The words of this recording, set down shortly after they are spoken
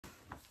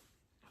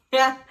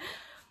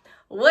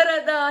What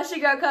up, though? It's your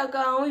girl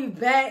Coco, and we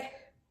back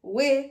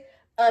with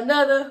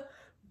another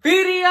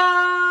video.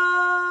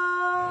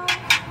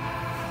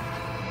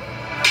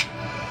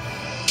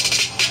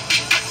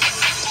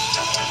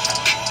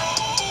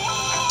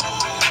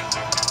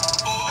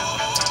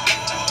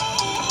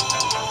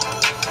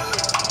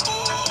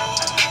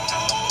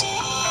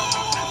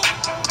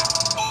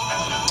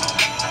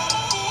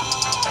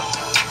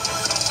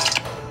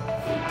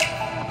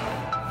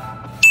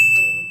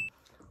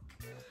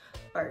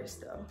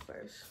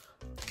 First.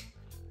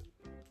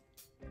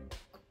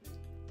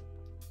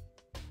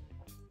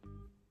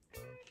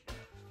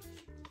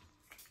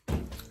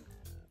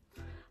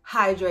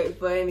 Hydrate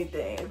for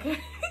anything, okay?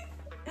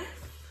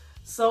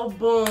 So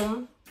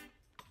boom.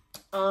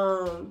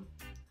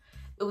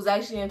 It was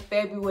actually in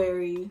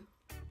February,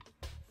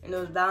 and it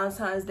was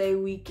Valentine's Day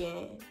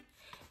weekend,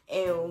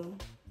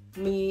 and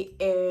me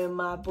and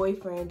my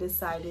boyfriend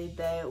decided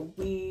that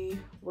we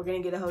were gonna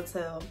get a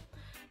hotel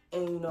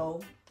and, you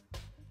know,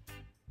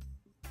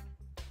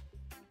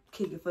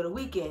 kick it for the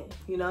weekend,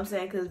 you know what I'm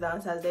saying, because it's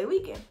Valentine's Day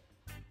weekend.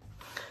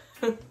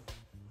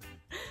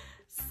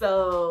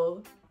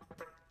 So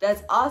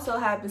that also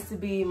happens to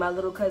be my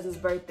little cousin's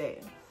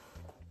birthday.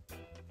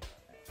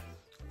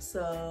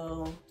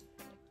 So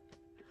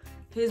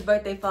his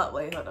birthday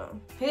falls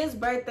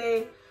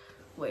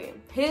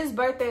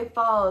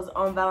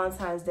on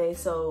Valentine's Day,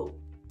 so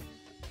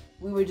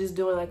we were just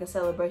doing like a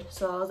celebration.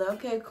 So I was like,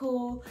 okay,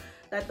 cool,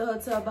 got the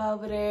hotel bar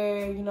over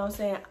there, you know what I'm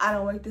saying, I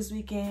don't work this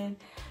weekend,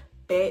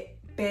 bet.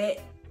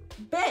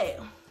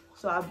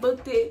 So I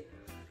booked it,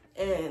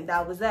 and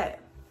that was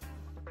that.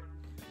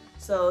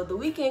 So the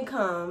weekend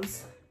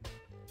comes,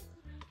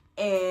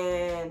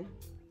 and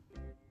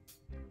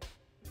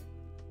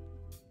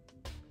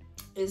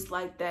it's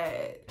like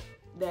that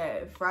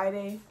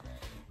Friday,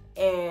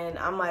 and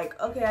I'm like,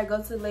 okay, I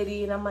go to the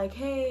lady and I'm like,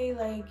 hey,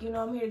 like, you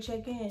know, I'm here to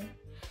check in.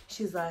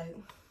 She's like,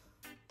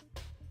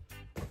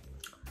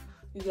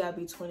 you gotta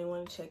be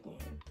 21 to check in.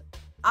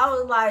 I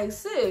was like,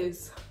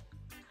 sis,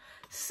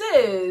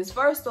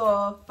 first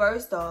off,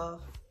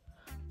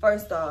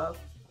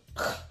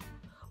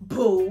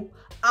 boo,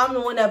 I'm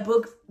the one that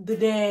booked the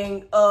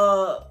dang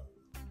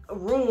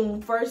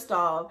room first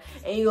off,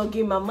 and you gonna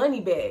give my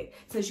money back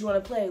since you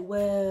want to play.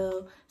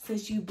 Well,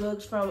 since you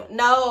booked from,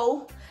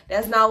 no,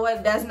 no.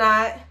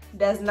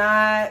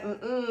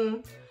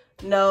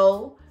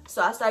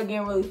 So I started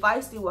getting really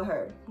feisty with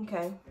her.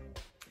 Okay,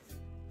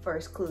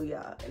 first clue,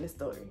 y'all, in the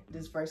story.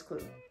 This first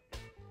clue.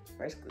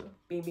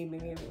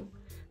 Bing.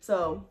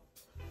 So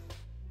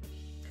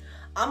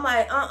I'm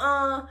like,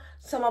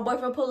 so my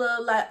boyfriend pull up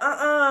like,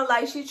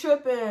 like she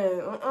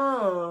tripping,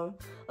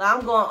 like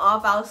I'm going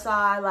off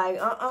outside, like,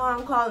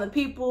 I'm calling the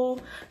people,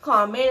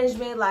 calling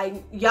management,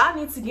 like, y'all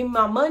need to give me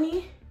my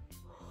money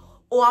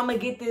or I'm gonna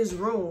get this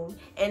room.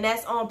 And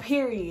that's on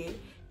period.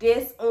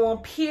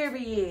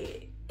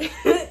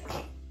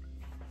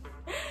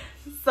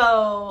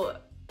 So,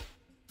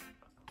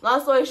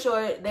 long story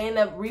short, they end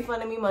up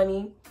refunding me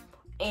money,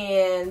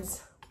 and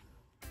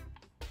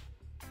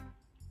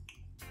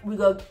we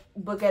go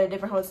book at a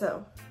different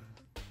hotel.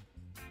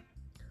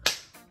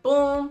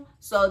 Boom.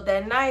 So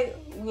that night,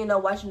 you know,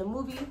 watching the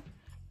movie,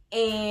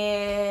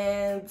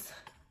 and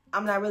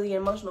I'm not really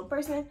an emotional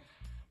person,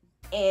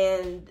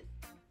 and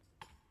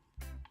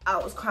I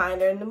was crying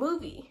during the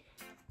movie.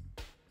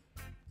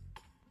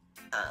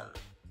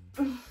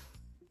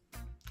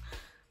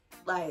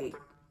 Like,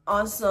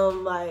 on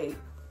some, like,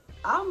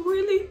 I'm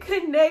really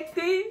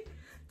connected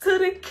to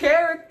the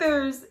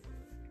characters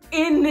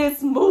in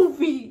this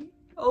movie.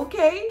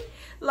 Okay,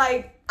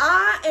 like,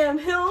 I am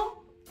him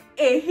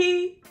and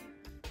he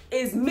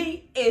is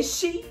me and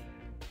she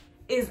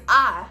is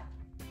I,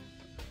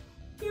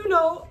 you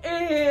know.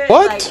 And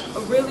what?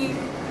 Like,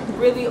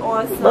 really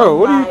on some, bro,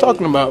 what are you like,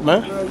 talking about,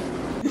 man?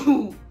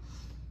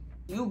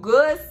 You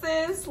good,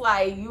 sis?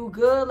 Like, you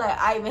good? Like,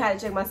 I even had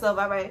to check myself.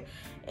 All right,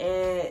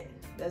 and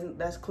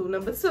that's clue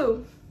number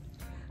 2.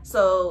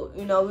 So,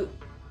 you know,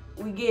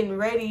 we getting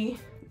ready.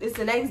 It's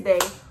the next day.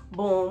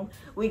 Boom,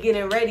 we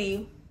getting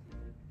ready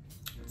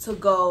to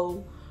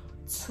go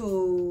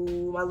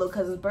to my little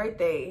cousin's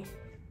birthday.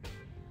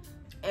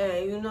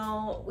 And, you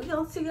know, we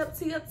gonna tee up.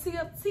 It's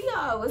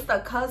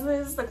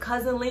the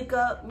cousin link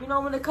up. You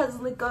know, when the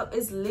cousins link up,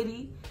 it's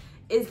litty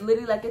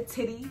like a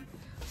titty.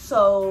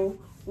 So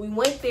we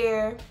went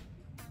there,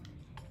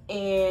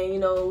 and, you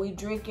know, we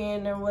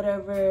drinking or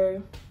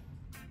whatever.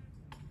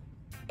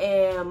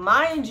 And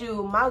mind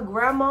you, my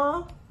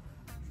grandma,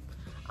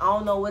 I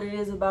don't know what it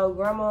is about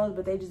grandmas,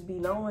 but they just be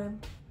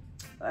knowing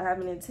or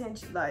having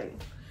intention, like,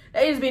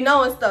 they just be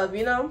knowing stuff,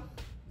 you know?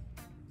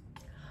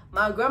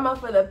 My grandma,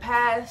 for the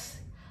past,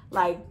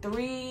 like,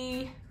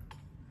 3-4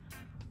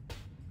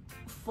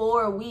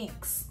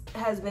 weeks,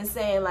 has been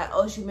saying, like,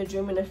 oh, she been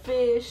dreaming of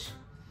fish.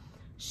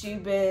 She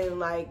been,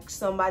 like,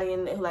 somebody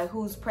in, like,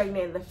 who's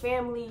pregnant in the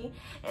family.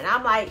 And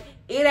I'm like,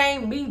 it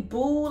ain't me,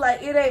 boo.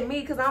 Like, it ain't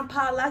me, because I'm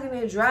pop locking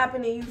and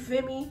dropping it, you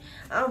feel me?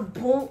 I'm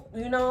boom,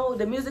 you know?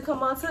 The music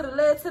come on to the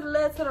left, to the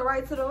left, to the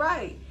right, to the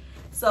right.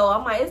 So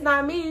I'm like, it's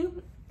not me.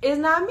 it's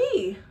not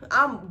me.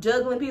 I'm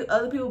juggling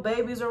other people's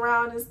babies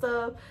around and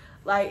stuff.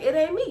 Like, it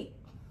ain't me.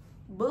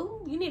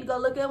 Boo, you need to go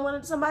look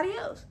at somebody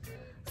else.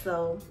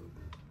 So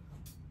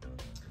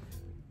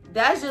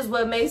that's just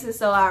what makes it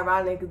so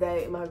ironic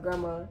that my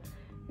grandma,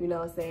 you know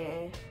what I'm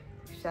saying,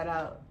 shout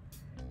out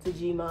to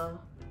G-Ma.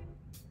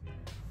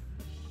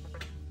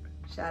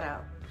 Shout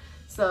out.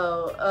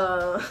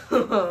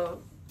 So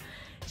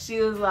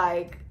she was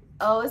like,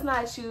 oh, it's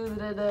not you,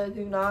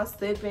 you know, I'm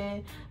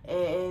slipping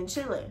and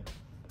chilling.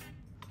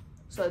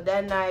 So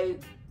that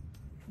night,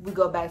 we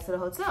go back to the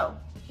hotel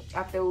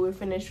after we were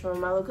finished from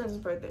my little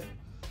cousin's birthday.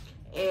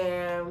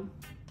 And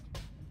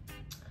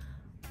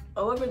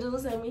my boyfriend just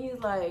looked at me, he's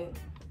like,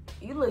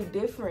 you look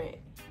different.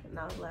 And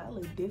I was like, I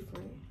look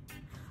different.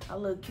 I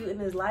look cute in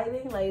this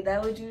lighting. Like,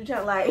 that what you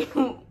trying, like,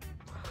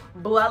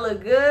 boo, I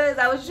look good? Is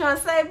that what you trying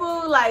to say,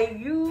 boo? Like,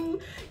 you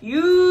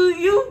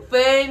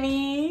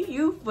funny,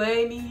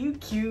 you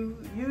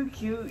cute,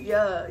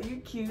 yeah, you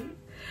cute.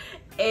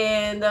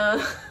 And,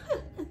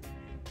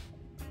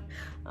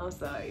 I'm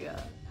sorry,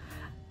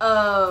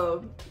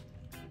 y'all.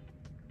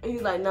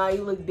 He's like, nah,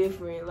 you look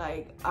different.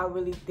 Like, I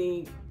really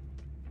think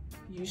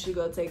you should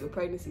go take a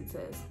pregnancy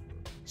test.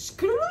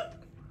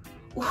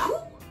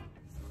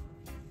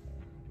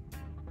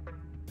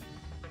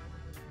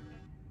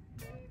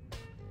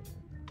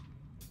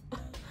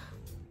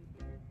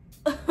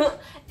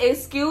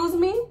 Excuse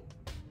me?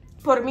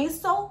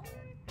 Permiso?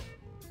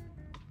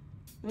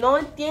 No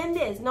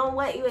entiendes. No,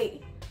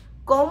 wait.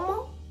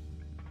 ¿Cómo?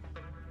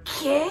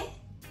 ¿Qué?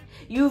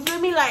 You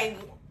feel me? Like,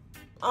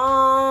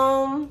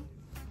 what,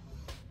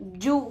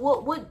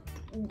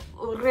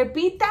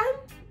 repitan?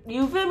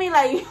 You feel me?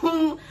 Like,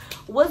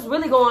 what's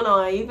really going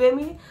on? You feel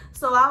me?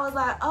 So I was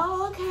like,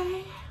 oh,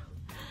 okay.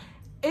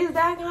 Is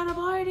that kind of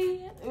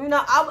party? You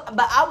know,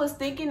 but I was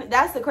thinking,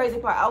 that's the crazy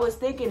part. I was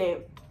thinking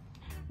it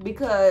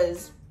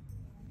because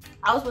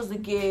I was supposed to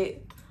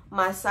get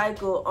my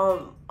cycle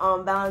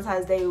on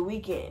Valentine's Day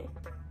weekend.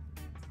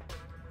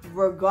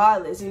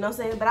 Regardless, you know what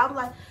I'm saying? But I was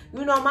like,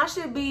 you know, my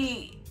shit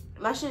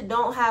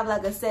don't have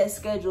like a set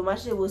schedule. My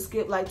shit will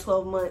skip like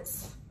 12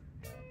 months.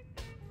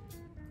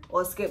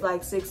 Or skip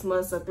like 6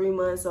 months or 3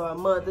 months or a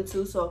month or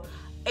two. So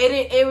it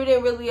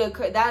didn't really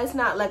occur. That is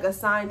not like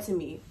assigned to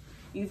me.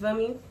 You feel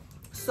me?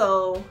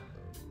 So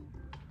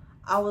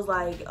I was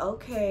like,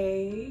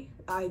 okay,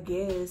 I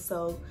guess.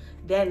 So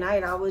that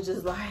night I was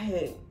just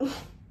like,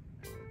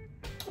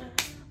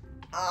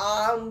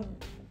 I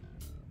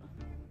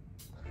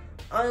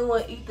don't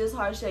want to eat this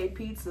heart-shaped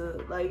pizza.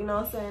 Like, you know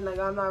what I'm saying? Like,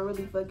 I'm not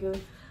really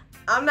fucking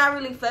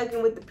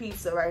with the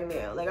pizza right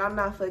now. Like, I'm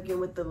not fucking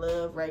with the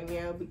love right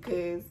now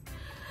because,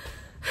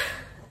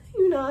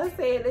 you know what I'm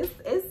saying,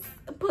 it's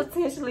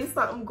potentially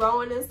something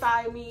growing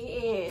inside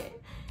me, and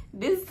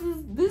this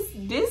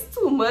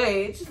too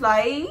much.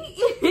 Like,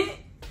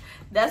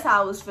 that's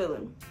how I was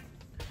feeling.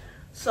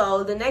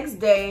 So the next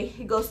day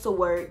he goes to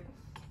work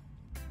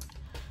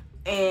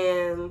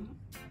and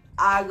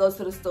I go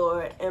to the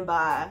store and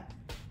buy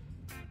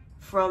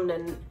from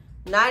the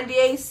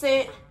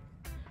 98-cent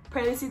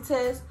pregnancy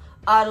test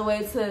all the way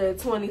to the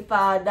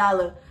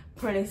 $25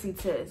 pregnancy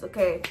test.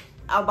 Okay,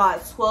 I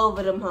bought 12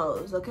 of them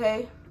hoes.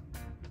 Okay,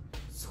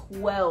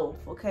 12.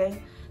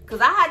 Okay, because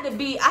I had to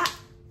be,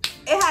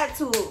 it had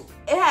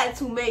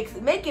to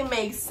make it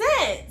make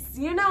sense.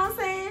 You know what I'm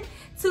saying?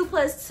 2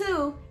 +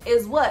 2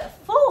 is what?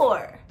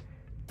 4.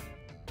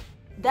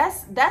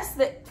 That's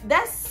what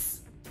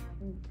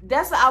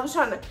I was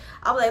trying to.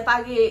 I was like, if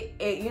I get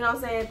it, you know what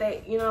I'm saying,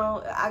 that, you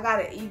know, I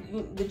gotta,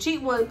 the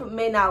cheap one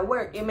may not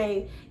work. It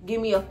may give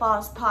me a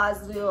false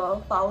positive or a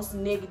false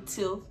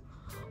negative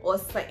or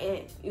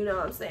something. You know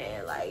what I'm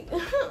saying? Like,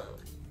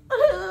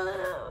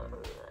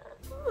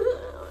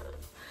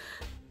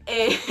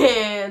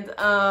 and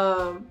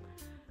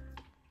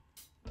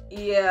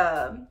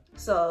yeah.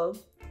 So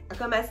I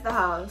come back to the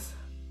house.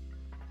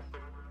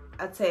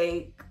 I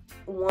take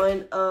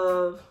one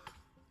of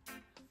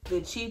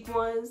the cheap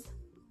ones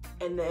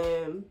and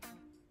then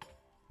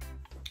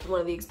one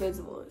of the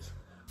expensive ones.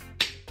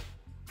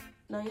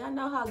 Now y'all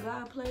know how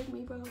God played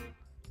me, bro.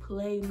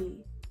 Play me.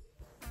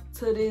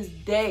 To this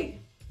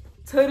day.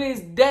 The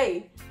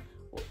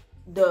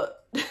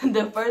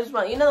first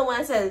one, you know the one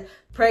that says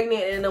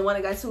pregnant and the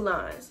one that got 2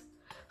 lines.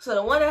 So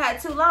the one that had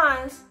 2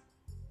 lines,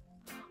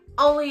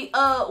 only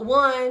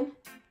one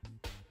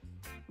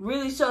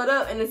really showed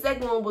up, and the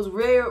second one was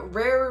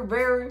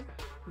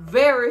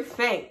very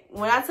faint.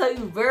 When I tell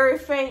you very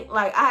faint,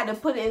 like I had to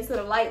put it into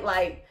the light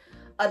like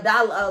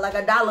 $1, like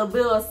 $1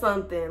 bill or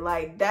something.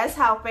 Like that's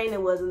how faint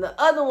it was. And the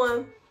other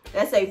one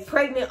that say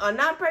pregnant or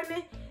not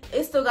pregnant,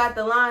 it still got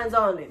the lines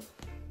on it.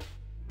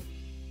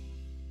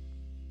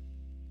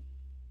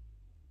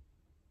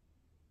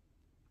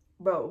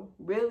 Bro,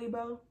 really,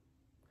 bro?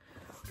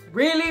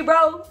 Really,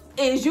 bro?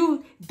 Is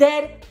you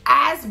dead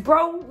ass,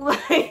 bro?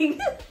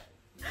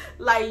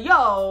 Like,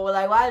 yo,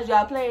 like, why did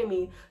y'all play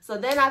me? So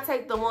then I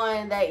take the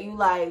one that you,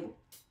 like,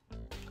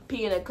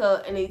 pee in a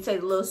cup, and then you take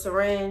the little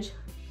syringe,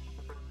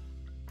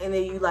 and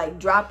then you, like,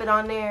 drop it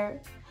on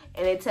there.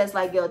 and they test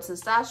like your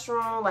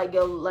testosterone, like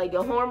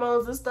your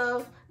hormones and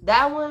stuff.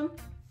 That one,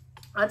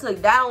 I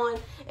took that one,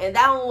 and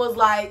that one was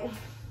like,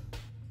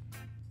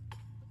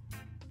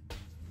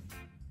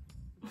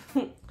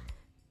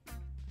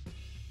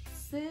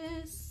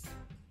 sis,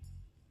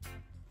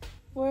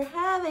 we're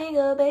having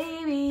a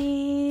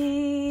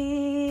baby.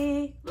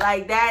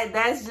 Like that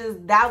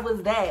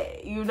was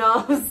that. You know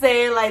what I'm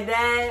saying? Like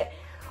that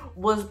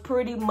was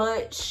pretty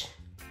much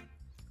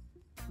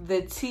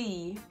the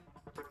tea.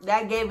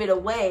 That gave it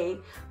away.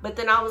 But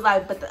then I was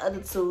like, but the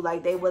other two,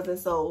 like they wasn't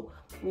so,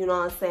 you know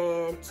what I'm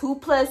saying? 2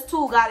 +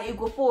 2 gotta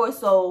equal 4.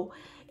 So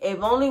if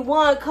only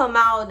one come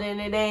out, then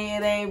it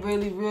ain't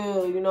really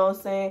real. You know what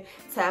I'm saying?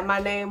 Tap my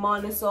name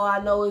on it so I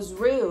know it's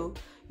real.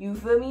 You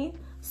feel me?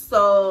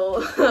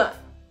 So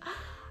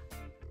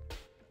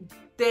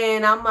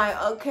then I'm like,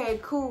 okay,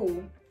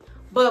 cool.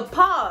 But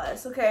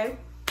pause, okay?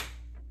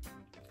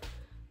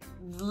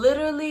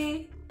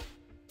 Literally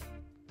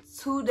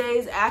 2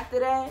 days after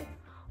that,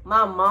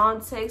 my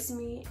mom texts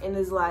me and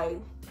is like,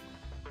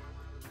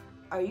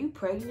 are you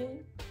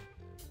pregnant?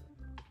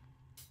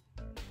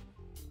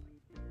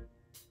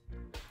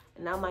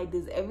 And I'm like,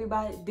 does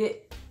everybody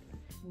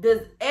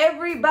does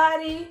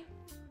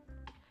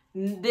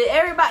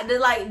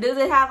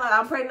it have like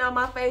I'm pregnant on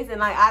my face and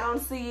like I don't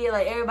see it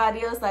like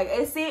everybody else? Like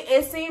it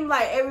seemed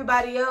like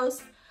everybody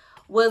else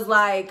was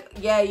like,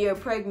 yeah, you're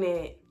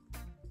pregnant,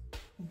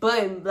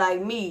 but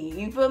like me,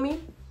 you feel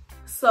me?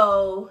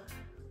 So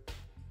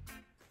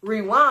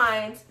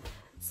rewind.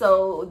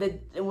 So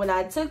when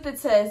I took the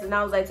test and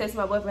I was like texting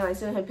my boyfriend, like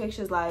sending him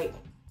pictures, like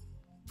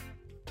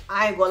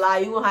I ain't gonna lie,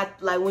 you gonna have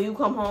to, like when you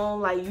come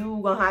home, like you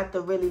gonna have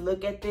to really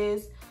look at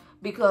this,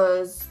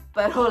 because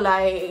pero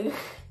like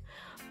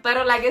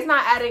it's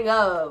not adding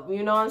up.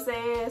 You know what I'm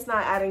saying? It's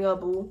not adding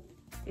up, boo.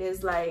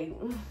 It's like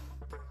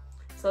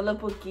solo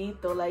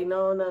poquito, like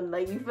no,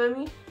 like you feel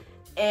me?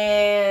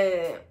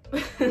 And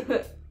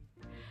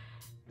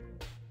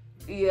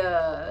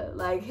yeah,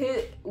 like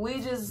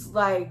we just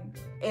like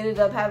ended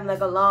up having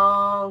like a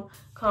long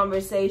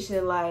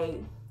conversation,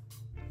 like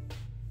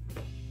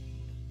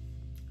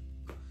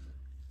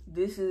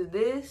this is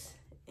this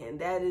and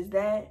that is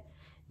that.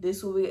 This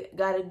is what we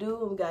gotta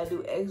do. We gotta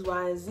do X,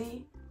 Y, and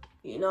Z.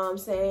 You know what I'm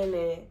saying?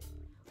 And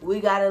we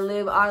gotta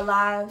live our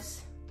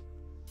lives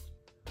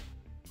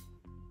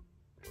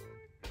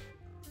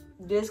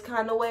this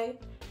kind of way.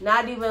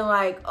 Not even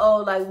like, oh,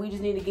 like we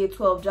just need to get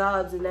 12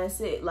 jobs and that's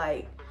it.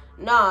 Like,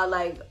 nah,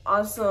 like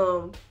on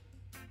some,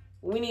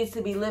 we need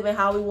to be living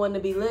how we want to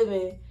be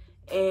living.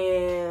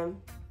 And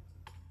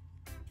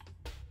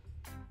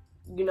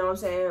you know what I'm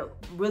saying?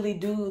 Really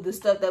do the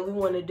stuff that we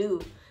want to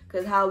do.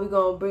 Because how we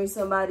going to bring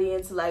somebody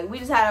into, like, we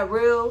just had a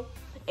real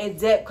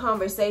in-depth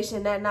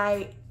conversation that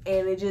night.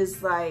 And it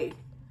just, like,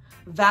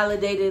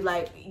 validated,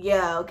 like,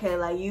 yeah, okay,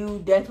 like,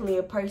 you definitely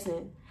a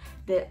person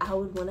that I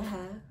would want to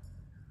have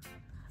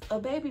a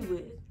baby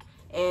with.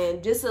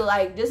 And just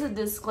a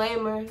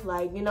disclaimer,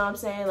 like, you know what I'm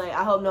saying? Like,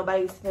 I hope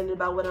nobody's offended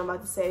about what I'm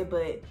about to say.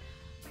 But,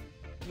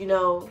 you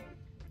know,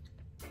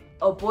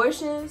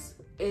 abortions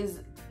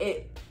is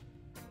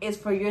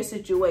for your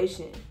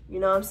situation. You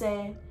know what I'm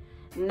saying?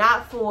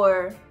 Not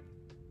for,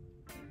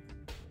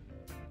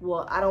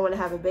 well, I don't want to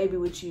have a baby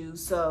with you,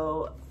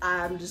 so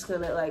I'm just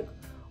gonna like,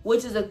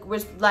 which is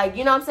like,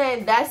 you know what I'm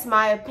saying? That's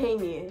my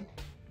opinion.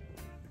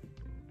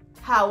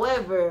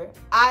 However,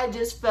 I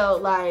just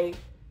felt like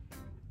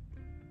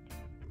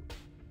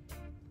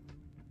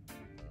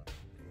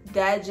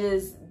that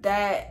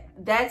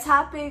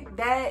topic,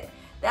 that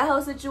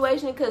whole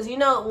situation, because you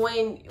know,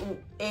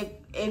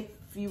 if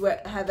you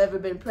have ever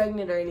been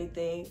pregnant or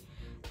anything,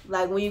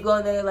 like when you go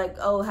in there, like,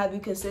 oh, have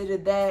you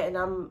considered that? And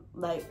I'm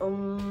like,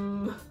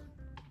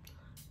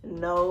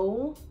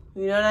 no,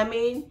 you know what I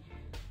mean?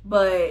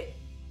 But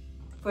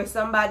for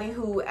somebody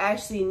who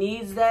actually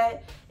needs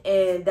that,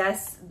 and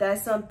that's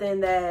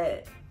something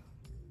that,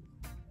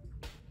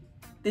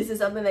 this is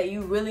something that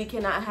you really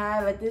cannot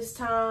have at this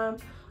time,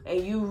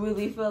 and you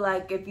really feel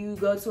like if you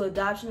go to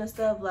adoption and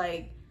stuff,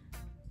 like,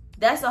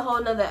 that's a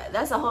whole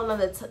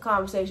nother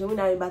conversation. We're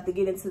not even about to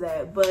get into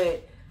that.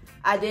 But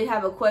I did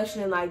have a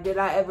question, like, did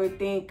I ever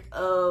think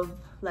of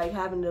like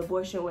having an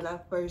abortion when I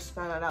first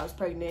found out I was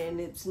pregnant? And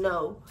it's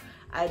no,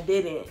 I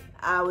didn't.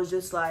 I was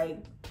just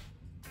like,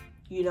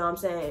 you know what I'm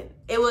saying?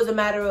 It was a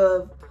matter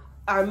of,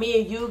 are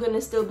me and you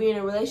gonna still be in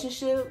a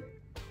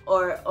relationship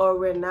or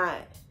we're not?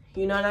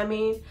 You know what I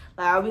mean?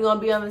 Like, are we gonna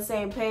be on the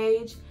same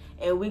page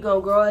and we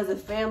gonna grow as a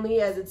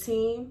family, as a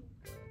team?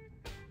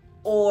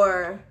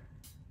 Or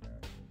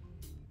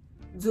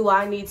do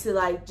I need to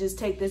like just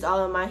take this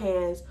all in my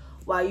hands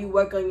while you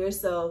work on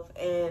yourself,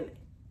 and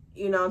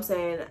you know what I'm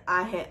saying,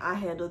 I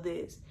handle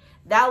this?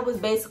 That was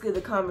basically the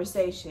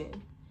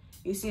conversation.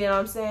 You see what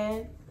I'm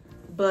saying?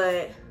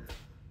 But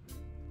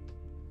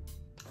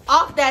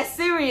off that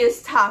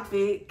serious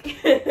topic,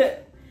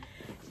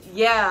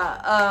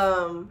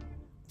 yeah,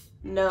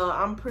 no,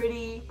 I'm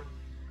pretty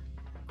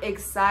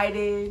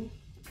excited,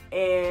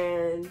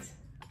 and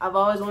I've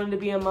always wanted to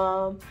be a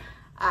mom.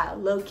 I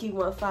low-key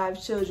want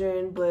 5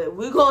 children, but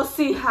we're gonna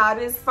see how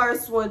this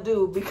first one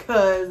do,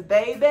 because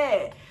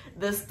baby,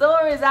 the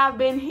stories I've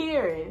been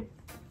hearing,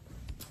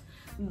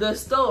 the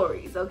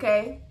stories,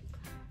 okay?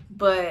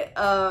 But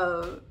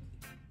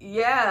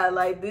yeah,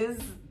 like this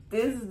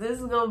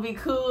is gonna be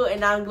cool,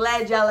 and I'm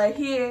glad y'all are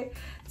here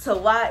to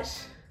watch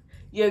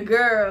your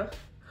girl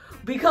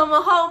become a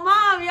whole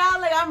mom,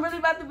 y'all. Like, I'm really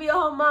about to be a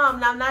whole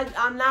mom. Now,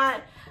 I'm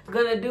not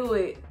gonna do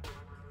it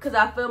because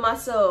I feel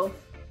myself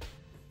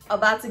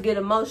about to get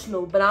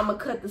emotional, but I'm gonna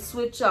cut the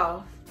switch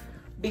off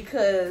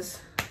because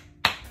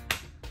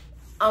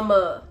I'm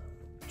a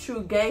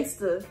true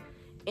gangster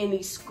in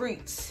these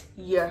streets.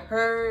 You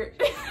heard?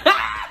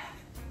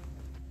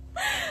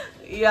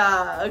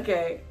 Yeah,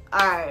 okay.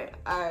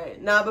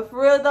 Alright. Nah, but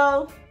for real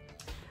though,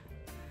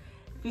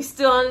 if you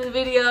still on this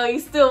video, you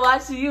still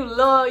watching, you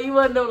Lord, you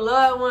one of them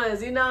Lord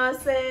ones, you know what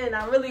I'm saying?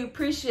 I really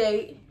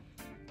appreciate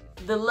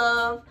the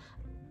love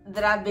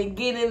that I've been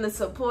getting, the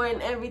support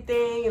and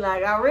everything.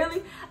 Like, I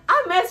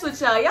mess with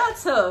y'all. Y'all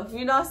tough,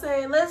 you know what I'm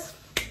saying? Let's,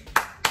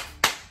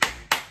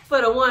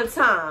 for the one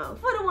time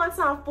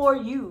for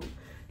you.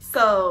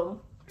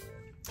 So,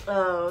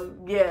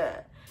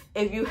 yeah,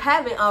 if you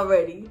haven't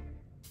already,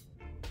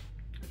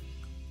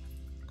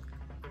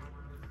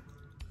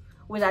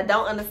 which I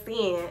don't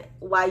understand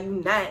why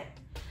you not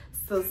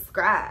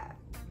subscribed.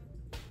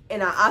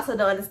 And I also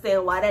don't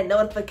understand why that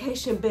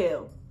notification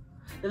bell,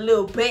 the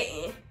little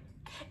button,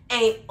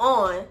 ain't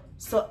on.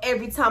 So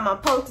every time I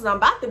post, because I'm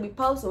about to be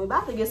posting, we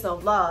about to get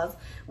some vlogs.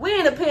 We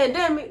in a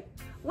pandemic,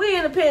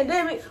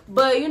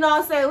 but you know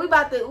what I'm saying? We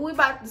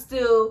about to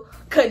still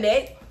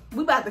connect.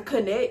 We about to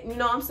connect, you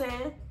know what I'm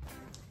saying?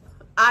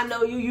 I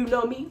know you, you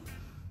know me.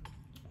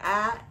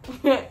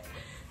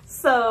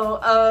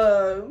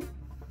 So,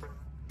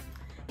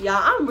 y'all,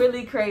 I'm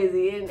really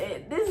crazy, and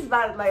this is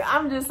about, like,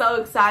 I'm just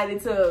so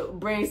excited to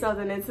bring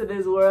something into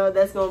this world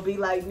that's gonna be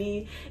like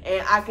me,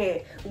 and I'm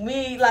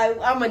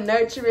gonna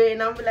nurture it,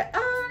 and I'm be like,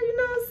 oh, you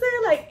know what I'm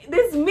saying, like,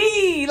 this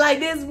me,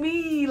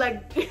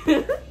 like,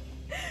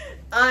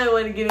 I don't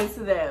want to get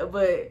into that,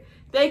 but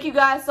thank you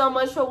guys so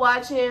much for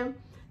watching.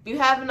 If you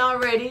haven't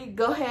already,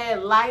 go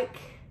ahead, like,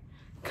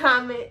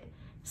 comment,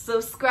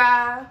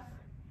 subscribe,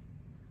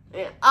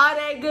 and all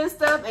that good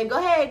stuff, and go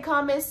ahead and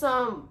comment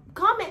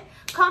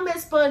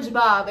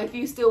SpongeBob if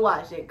you still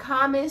watching.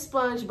 Comment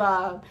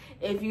SpongeBob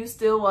if you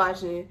still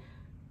watching.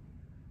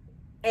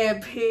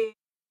 And peace.